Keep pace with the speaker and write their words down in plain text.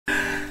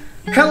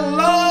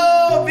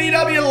Hello,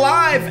 VW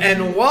Live,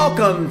 and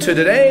welcome to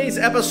today's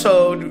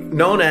episode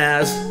known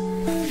as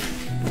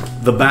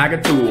The Bag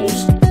of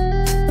Tools.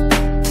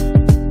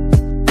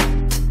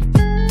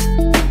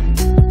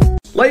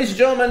 Ladies and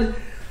gentlemen,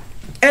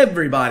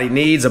 everybody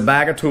needs a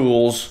bag of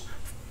tools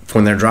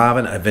when they're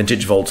driving a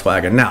vintage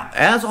Volkswagen. Now,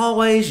 as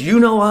always, you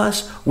know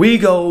us, we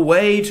go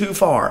way too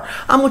far.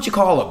 I'm what you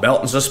call a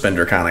belt and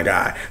suspender kind of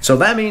guy. So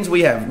that means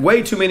we have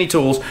way too many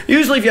tools.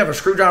 Usually if you have a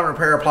screwdriver and a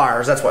pair of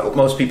pliers, that's what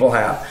most people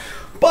have.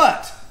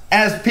 But,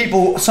 as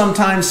people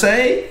sometimes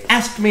say,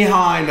 ask me how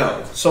I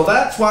know. So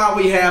that's why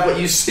we have what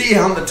you see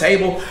on the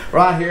table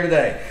right here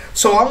today.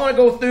 So I want to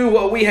go through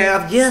what we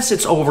have. Yes,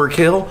 it's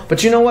overkill,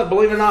 but you know what?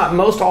 Believe it or not,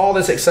 most all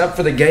this except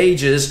for the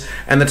gauges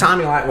and the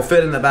timing light will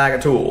fit in the bag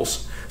of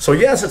tools. So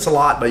yes, it's a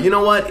lot, but you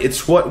know what?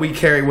 It's what we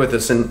carry with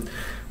us, and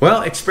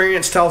well,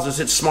 experience tells us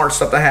it's smart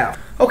stuff to have.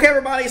 Okay,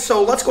 everybody,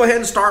 so let's go ahead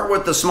and start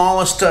with the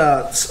smallest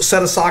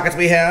set of sockets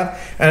we have.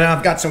 And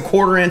I've got some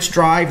 1/4-inch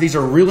drive. These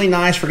are really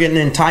nice for getting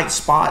in tight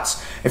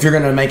spots. If you're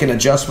going to make an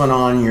adjustment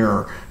on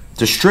your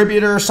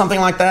distributor or something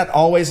like that,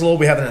 always a little.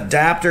 We have an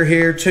adapter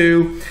here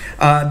too.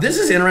 This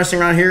is interesting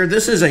right here.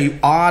 This is a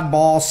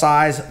oddball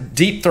size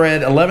deep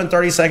thread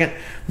 11/32.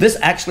 This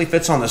actually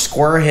fits on the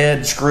square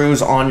head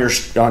screws on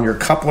your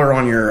coupler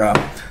on your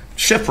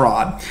shift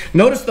rod.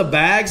 Notice the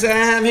bags that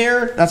I have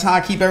here. That's how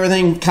I keep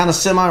everything kind of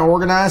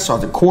semi-organized. So I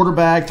have the 1/4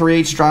 bag,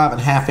 3/8 drive,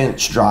 and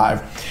 1/2-inch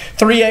drive.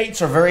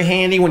 3/8 are very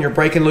handy when you're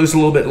breaking loose a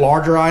little bit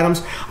larger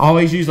items. I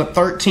always use a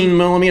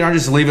 13mm. I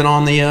just leave it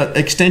on the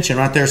extension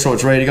right there so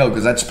it's ready to go,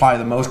 because that's probably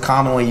the most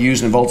commonly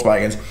used in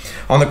Volkswagens.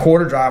 On the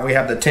 1/4 drive, we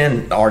have the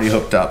 10 already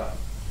hooked up.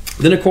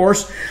 Then, of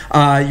course,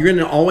 you're going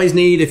to always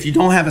need, if you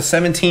don't have a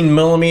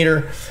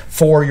 17mm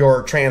for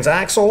your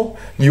transaxle,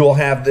 you will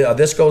have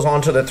this goes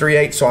on to the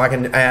 3/8, so I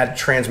can add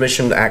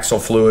transmission axle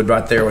fluid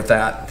right there with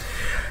that.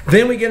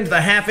 Then we get into the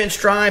 1/2-inch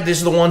drive.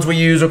 These are the ones we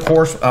use, of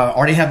course.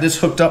 Already have this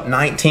hooked up,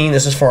 19.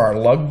 This is for our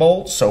lug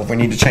bolts, so if we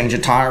need to change a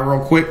tire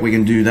real quick, we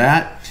can do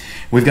that.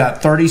 We've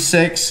got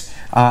 36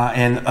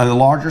 and the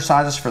larger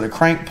sizes for the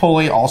crank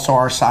pulley. Also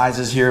our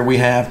sizes here we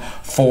have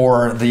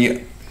for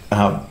the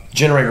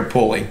generator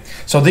pulley.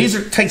 So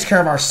these takes care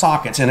of our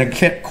sockets, and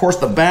of course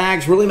the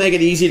bags really make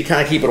it easy to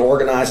kind of keep it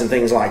organized and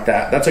things like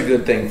that. That's a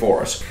good thing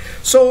for us.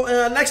 So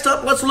next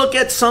up, let's look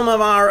at some of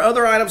our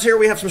other items here.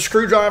 We have some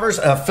screwdrivers,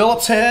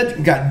 Phillips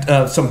head,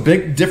 got some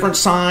big different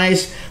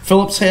size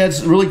Phillips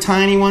heads, really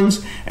tiny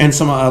ones, and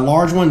some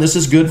large one. This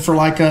is good for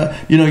like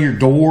your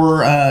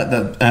door,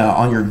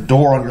 on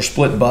your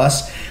split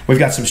bus. We've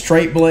got some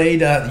straight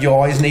blade. You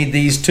always need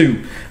these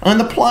too. On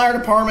the plier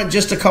department,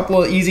 just a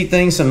couple of easy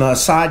things, some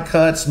side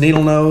cuts,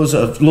 needle nose,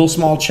 little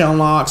small channel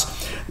locks.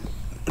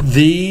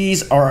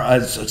 These are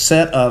a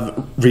set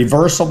of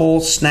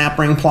reversible snap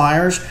ring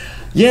pliers.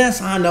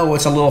 Yes, I know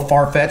it's a little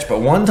far-fetched,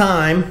 but one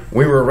time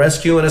we were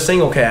rescuing a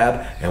single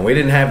cab and we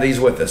didn't have these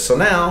with us. So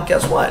now,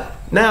 guess what?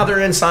 Now they're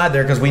inside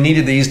there because we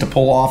needed these to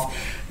pull off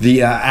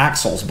the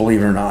axles,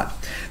 believe it or not.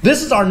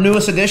 This is our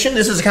newest addition.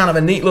 This is kind of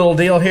a neat little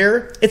deal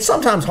here. It's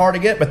sometimes hard to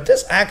get, but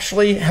this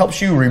actually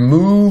helps you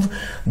remove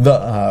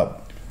the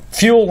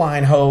fuel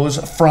line hose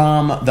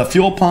from the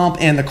fuel pump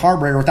and the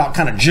carburetor without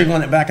kind of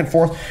jiggling it back and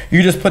forth.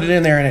 You just put it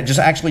in there and it just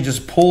actually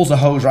just pulls the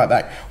hose right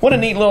back. What a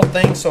neat little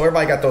thing. So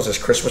everybody got those as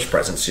Christmas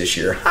presents this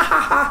year. Ha ha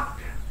ha.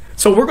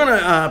 So we're going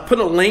to put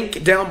a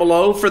link down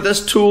below for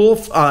this tool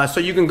so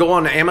you can go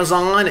on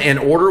Amazon and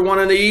order one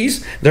of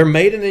these. They're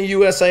made in the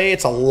USA.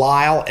 It's a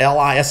Lisle,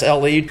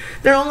 L-I-S-L-E.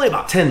 They're only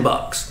about 10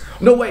 bucks.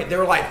 No, wait, they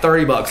were like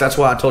 30 bucks. That's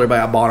why I told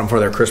everybody I bought them for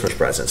their Christmas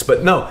presents.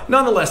 But no,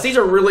 nonetheless, these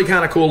are really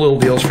kind of cool little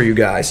deals for you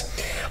guys.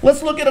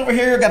 Let's look at over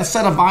here. Got a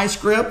set of vice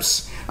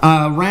grips,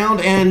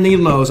 round and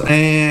needle nose.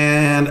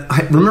 And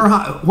remember,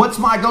 what's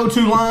my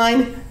go-to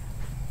line?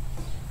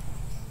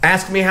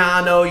 Ask me how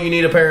I know you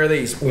need a pair of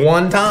these.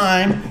 One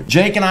time,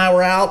 Jake and I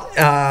were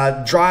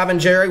out driving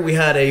Jerry. We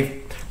had a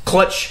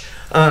clutch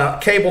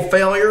cable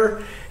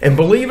failure. And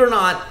believe it or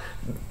not,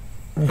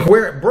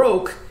 where it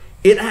broke,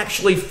 it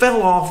actually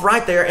fell off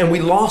right there, and we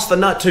lost the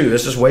nut too.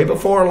 This is way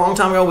before, a long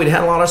time ago. We'd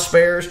had a lot of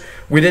spares.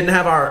 We didn't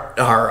have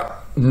our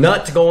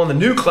nut to go on the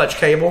new clutch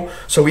cable,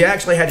 so we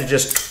actually had to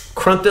just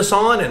crunt this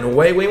on, and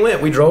away we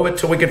went. We drove it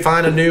till we could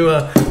find a new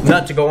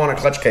nut to go on a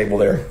clutch cable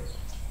there.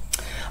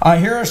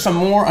 Here are some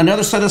more,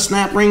 another set of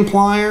snap ring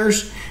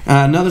pliers,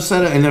 another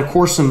set of, and of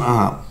course some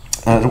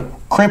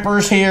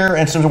crimpers here,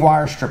 and some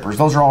wire strippers.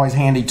 Those are always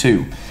handy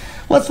too.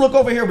 Let's look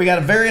over here. We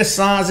got various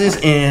sizes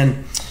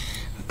and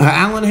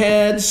Allen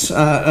heads.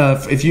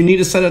 If you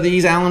need a set of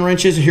these Allen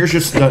wrenches, here's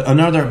just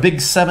another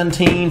big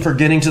 17 for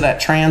getting to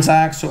that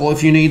transaxle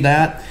if you need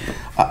that.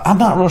 I'm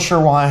not real sure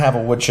why I have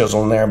a wood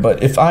chisel in there,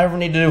 but if I ever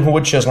need to do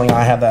wood chiseling,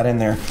 I have that in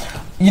there.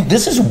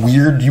 This is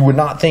weird. You would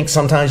not think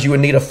sometimes you would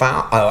need a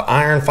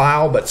iron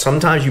file, but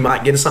sometimes you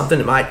might get something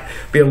that might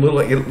be get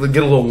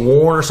a little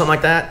worn or something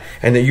like that,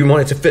 and then you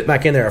want it to fit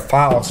back in there. A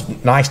file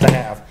is nice to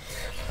have.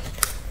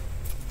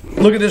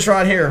 Look at this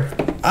right here.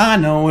 I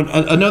know,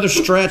 another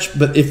stretch,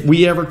 but if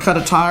we ever cut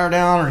a tire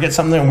down or get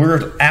something and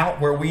we're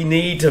out where we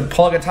need to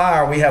plug a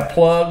tire, we have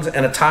plugs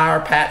and a tire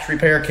patch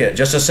repair kit.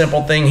 Just a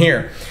simple thing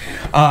here.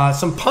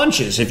 Some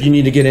punches if you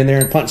need to get in there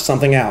and punch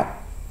something out.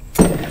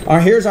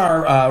 Here's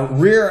our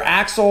rear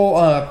axle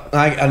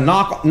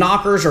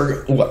knockers,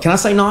 or what, can I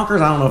say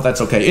knockers? I don't know if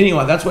that's okay.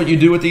 Anyway, that's what you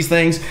do with these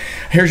things.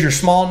 Here's your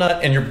small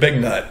nut and your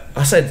big nut.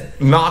 I said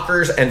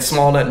knockers and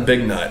small nut and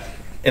big nut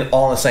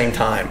all at the same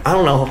time. I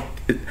don't know.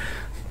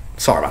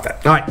 Sorry about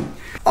that.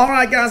 All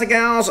right, guys and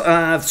gals.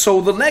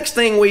 So the next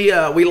thing we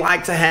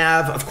like to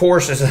have, of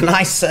course, is a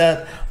nice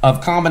set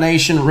of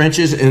combination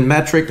wrenches in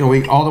metric,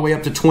 and all the way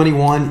up to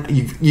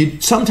 21.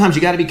 Sometimes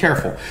you got to be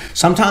careful.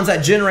 Sometimes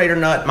that generator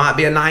nut might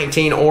be a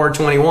 19 or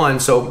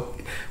 21. So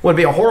it would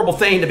be a horrible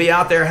thing to be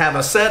out there, have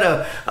a set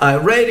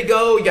of ready to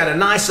go. You got a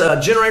nice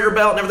generator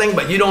belt and everything,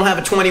 but you don't have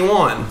a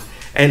 21.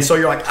 And so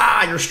you're like,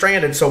 you're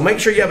stranded. So make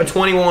sure you have a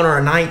 21 or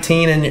a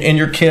 19 in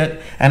your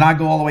kit. And I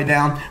go all the way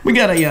down. We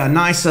got a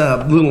nice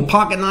little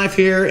pocket knife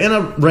here and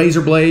a razor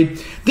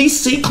blade.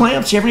 These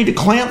C-clamps, you ever need to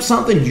clamp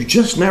something, you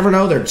just never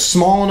know. They're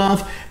small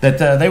enough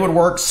that they would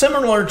work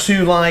similar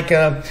to like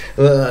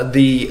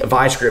the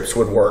vice grips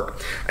would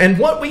work. And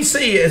what we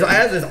see is,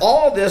 as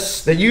all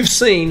this that you've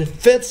seen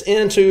fits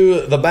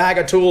into the bag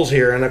of tools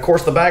here. And of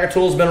course, the bag of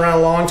tools has been around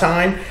a long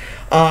time.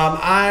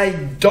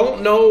 I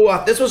don't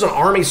know, this was an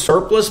Army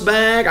surplus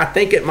bag. I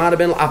think it might have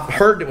been, I've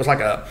heard it was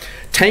like a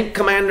tank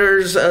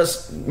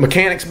commander's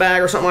mechanics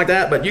bag or something like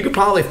that, but you could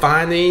probably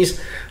find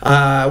these.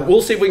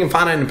 We'll see if we can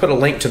find it and put a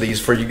link to these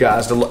for you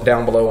guys to look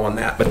down below on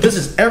that. But this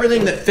is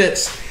everything that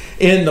fits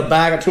in the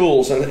bag of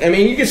tools. And I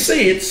mean, you can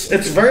see it's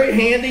very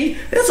handy.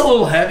 It's a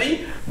little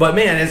heavy, but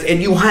man,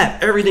 and you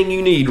have everything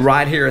you need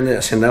right here in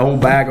the whole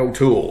bag of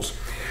tools.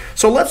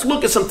 So let's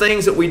look at some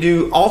things that we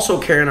do also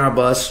carry in our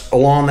bus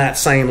along that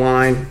same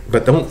line,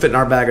 but don't fit in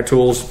our bag of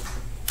tools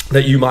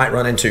that you might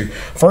run into.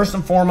 First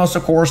and foremost,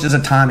 of course, is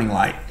a timing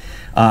light.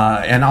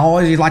 And I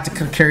always like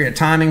to carry a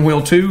timing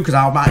wheel too, because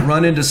I might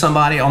run into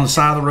somebody on the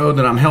side of the road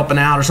that I'm helping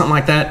out or something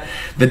like that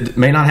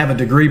may not have a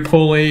degree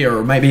pulley,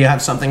 or maybe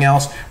have something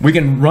else. We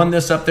can run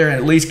this up there and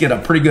at least get a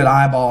pretty good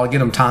eyeball, get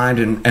them timed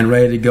and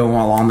ready to go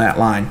along that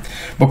line.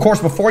 But of course,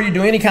 before you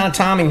do any kind of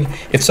timing,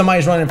 if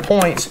somebody's running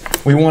points,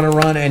 we want to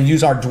run and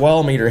use our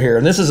dwell meter here.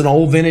 And this is an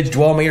old vintage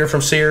dwell meter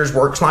from Sears,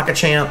 works like a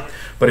champ.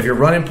 But if you're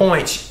running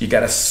points, you got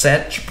to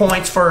set your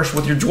points first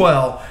with your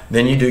dwell,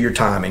 then you do your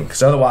timing,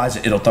 because otherwise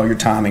it'll throw your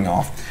timing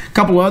off. A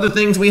couple of other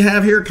things we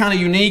have here, kind of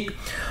unique.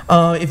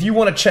 If you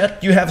want to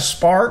check you have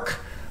spark,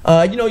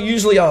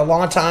 usually a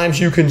lot of times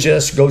you can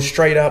just go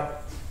straight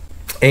up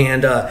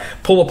and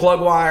pull a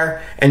plug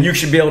wire and you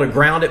should be able to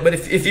ground it. But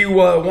if you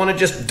want to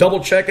just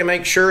double check and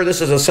make sure, this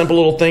is a simple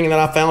little thing that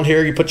I found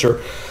here. You put your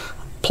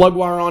plug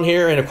wire on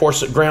here and of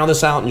course ground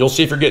this out and you'll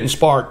see if you're getting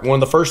spark. One of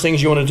the first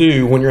things you want to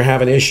do when you're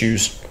having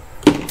issues.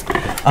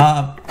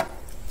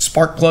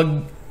 Spark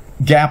plug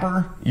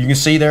gapper, you can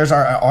see there's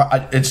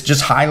our it's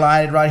just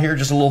highlighted right here,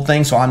 just a little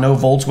thing, so I know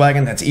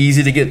Volkswagen. That's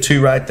easy to get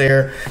to right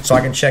there, so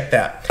I can check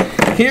that.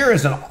 Here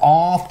is an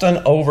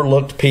often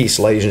overlooked piece,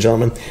 ladies and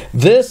gentlemen.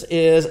 This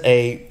is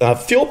a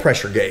fuel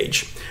pressure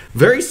gauge.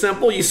 Very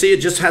simple. You see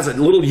it just has a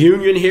little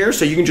union here,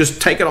 so you can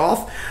just take it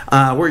off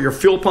where your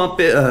fuel pump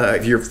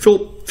if your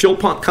fuel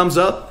pump comes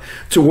up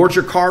towards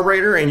your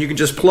carburetor, and you can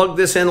just plug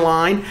this in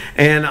line.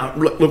 And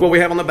look what we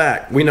have on the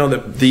back. We know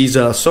that these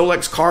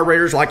Solex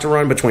carburetors like to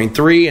run between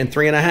 3 and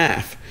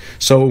 3.5.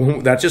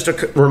 So that's just a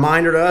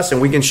reminder to us, and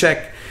we can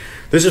check.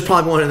 This is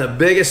probably one of the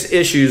biggest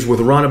issues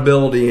with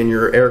runnability in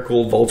your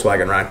air-cooled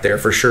Volkswagen right there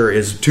for sure,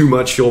 is too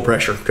much fuel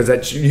pressure, because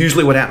that's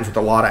usually what happens with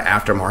a lot of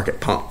aftermarket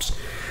pumps.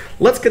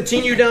 Let's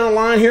continue down the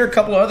line here. A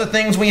couple of other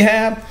things we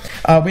have.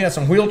 We have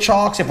some wheel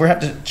chocks if we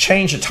have to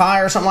change a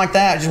tire or something like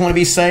that. I just want to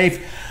be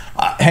safe.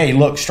 Hey,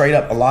 look, straight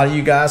up, a lot of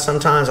you guys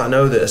sometimes, I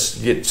know this,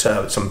 get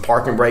some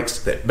parking brakes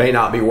that may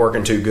not be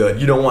working too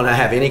good. You don't want to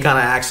have any kind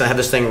of accident, have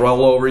this thing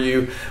roll over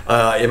you.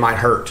 It might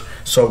hurt.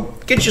 So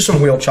get you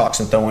some wheel chocks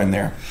and throw in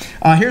there.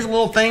 Here's a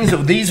little things.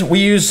 These we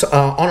use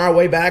on our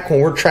way back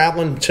when we're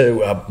traveling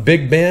to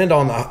Big Bend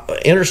on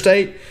the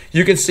interstate.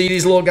 You can see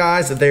these little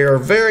guys, that they are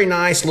very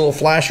nice little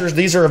flashers.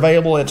 These are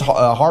available at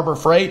Harbor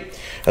Freight.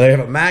 They have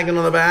a magnet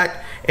on the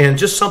back, and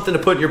just something to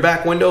put in your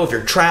back window if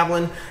you're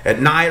traveling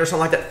at night or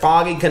something like that,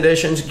 foggy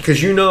conditions,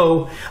 because you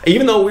know,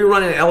 even though we're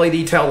running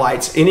LED tail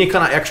lights, any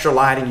kind of extra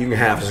lighting you can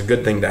have is a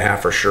good thing to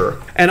have for sure.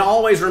 And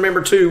always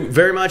remember too,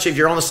 very much if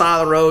you're on the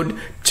side of the road,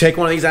 take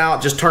one of these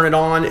out, just turn it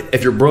on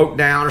if you're broke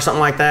down or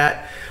something like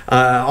that.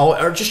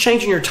 Or just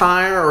changing your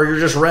tire, or you're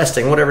just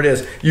resting, whatever it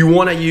is, you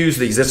want to use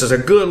these. This is a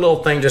good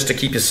little thing just to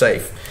keep you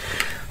safe.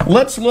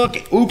 Let's look,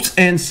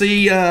 and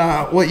see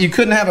what you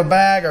couldn't have a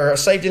bag or a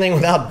safety thing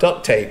without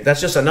duct tape. That's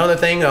just another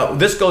thing.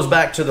 This goes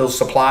back to those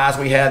supplies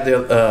we had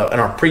in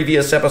our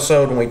previous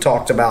episode when we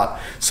talked about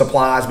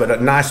supplies, but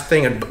a nice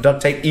thing of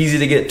duct tape, easy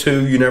to get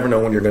to. You never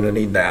know when you're going to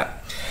need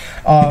that.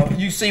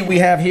 You see we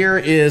have here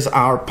is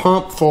our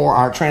pump for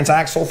our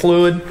transaxle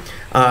fluid.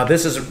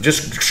 This is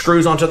just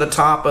screws onto the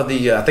top of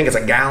the, I think it's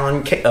a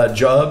gallon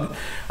jug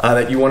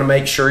that you want to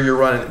make sure you're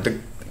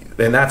running.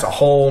 and that's a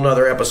whole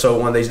nother episode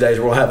one of these days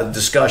where we'll have a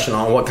discussion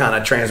on what kind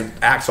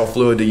of axle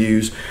fluid to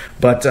use.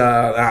 But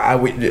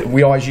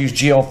we always use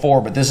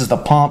GL4, but this is the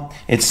pump.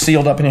 It's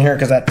sealed up in here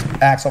because that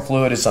axle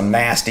fluid is some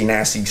nasty,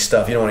 nasty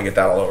stuff. You don't want to get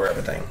that all over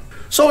everything.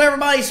 So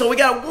everybody, we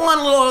got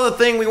one little other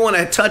thing we want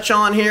to touch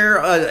on here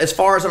as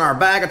far as in our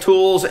bag of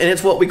tools, and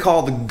it's what we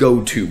call the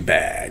go-to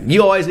bag.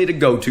 You always need a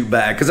go-to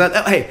bag because,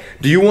 hey,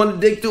 do you want to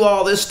dig through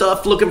all this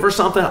stuff looking for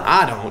something?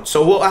 I don't.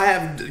 So what I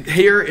have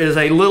here is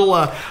a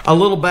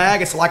little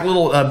bag. It's like a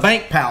little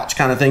bank pouch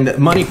kind of thing, that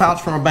money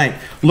pouch from a bank.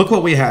 Look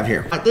what we have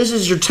here. This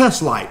is your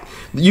test light.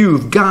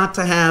 You've got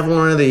to have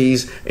one of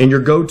these in your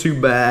go-to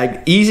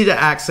bag. Easy to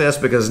access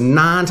because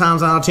 9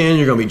 times out of 10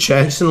 you're going to be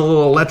chasing a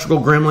little electrical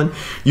gremlin.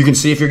 You can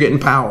see if you're getting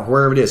power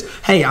wherever it is.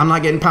 Hey, I'm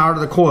not getting power to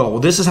the coil. Well,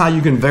 this is how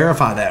you can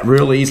verify that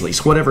real easily.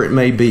 So whatever it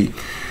may be.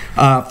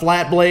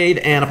 Flat blade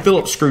and a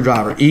Phillips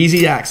screwdriver.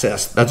 Easy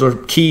access. That's our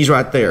keys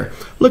right there.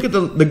 Look at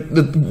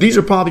these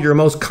are probably your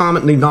most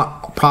commonly,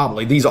 not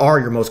probably, these are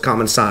your most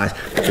common size.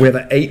 We have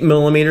an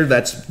 8mm,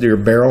 that's your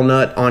barrel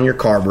nut on your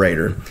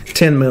carburetor.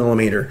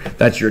 10mm,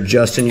 that's your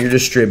adjusting your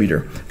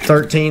distributor.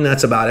 13,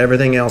 that's about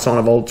everything else on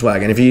a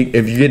Volkswagen. If you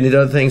get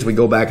into other things, we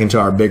go back into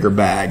our bigger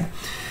bag.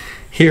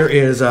 Here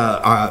is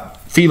a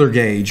feeler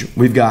gauge.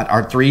 We've got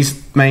our 3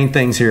 main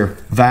things here: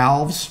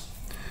 valves,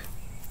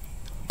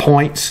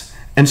 points,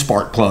 and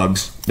spark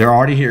plugs. They're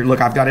already here.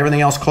 Look, I've got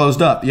everything else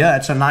closed up. Yeah,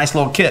 it's a nice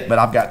little kit, but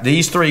I've got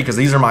these 3 because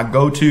these are my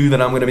go-to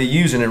that I'm going to be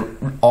using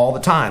it all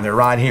the time. They're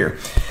right here.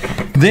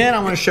 Then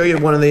I'm going to show you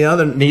one of the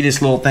other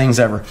neatest little things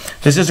ever.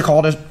 This is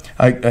called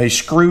a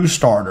screw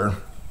starter.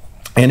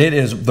 And it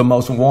is the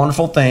most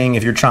wonderful thing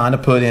if you're trying to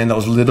put in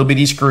those little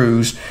bitty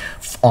screws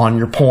on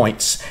your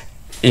points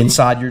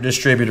inside your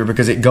distributor,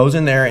 because it goes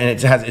in there and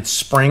it's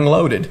spring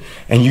loaded,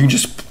 and you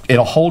just,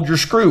 it'll hold your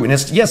screw. And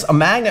it's, yes, a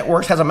magnet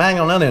works, has a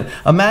magnet on the other end.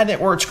 A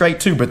magnet works great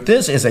too, but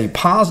this is a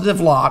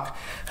positive lock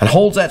and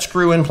holds that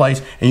screw in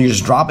place, and you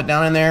just drop it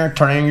down in there,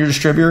 turn it in your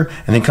distributor,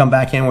 and then come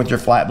back in with your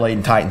flat blade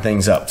and tighten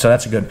things up. So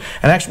that's a good,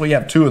 and actually we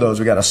have 2 of those.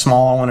 We got a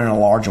small one and a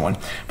large one.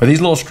 But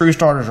these little screw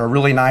starters are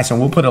really nice, and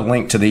we'll put a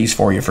link to these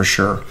for you for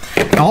sure.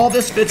 And all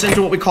this fits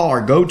into what we call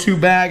our go-to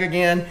bag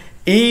again.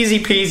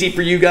 Easy peasy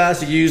for you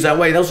guys to use. That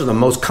way, those are the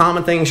most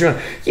common things you're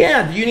gonna,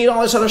 yeah, do you need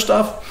all this other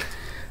stuff?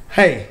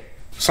 Hey,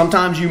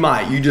 sometimes you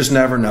might. You just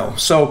never know.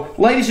 So,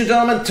 ladies and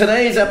gentlemen,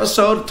 today's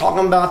episode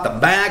talking about the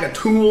bag of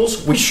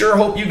tools. We sure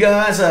hope you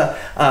guys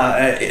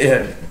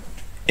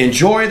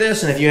enjoy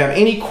this. And if you have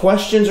any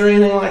questions or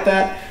anything like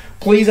that,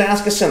 please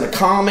ask us in the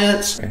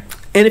comments.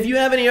 And if you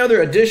have any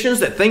other additions,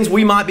 that things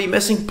we might be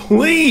missing,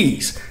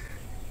 please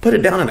put it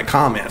down in the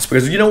comments.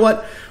 Because you know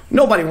what?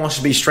 Nobody wants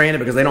to be stranded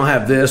because they don't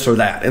have this or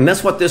that. And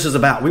that's what this is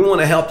about. We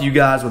want to help you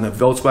guys with the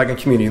Volkswagen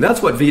community.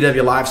 That's what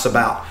VW Life's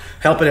about,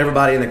 helping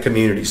everybody in the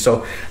community.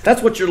 So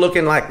that's what you're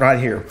looking like right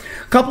here.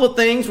 A couple of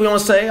things we want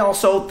to say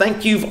also.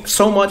 Thank you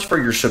so much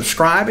for your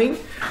subscribing.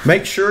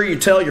 Make sure you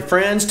tell your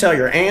friends, tell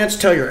your aunts,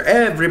 tell your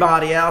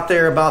everybody out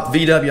there about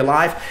VW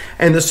Life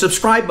and the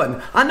subscribe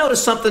button. I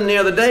noticed something the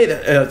other day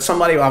that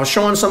I was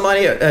showing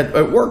somebody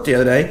at work the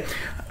other day.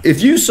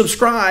 If you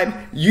subscribe,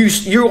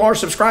 you are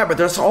subscribed, but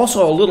there's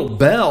also a little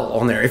bell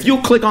on there. If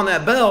you'll click on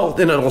that bell,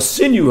 then it'll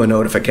send you a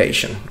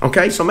notification.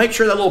 Okay, so make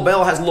sure that little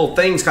bell has little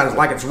things kind of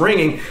like it's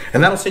ringing,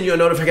 and that'll send you a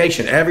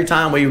notification every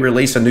time we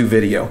release a new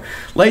video.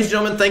 Ladies and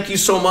gentlemen, thank you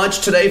so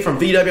much today from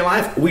VW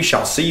Life. We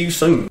shall see you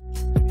soon.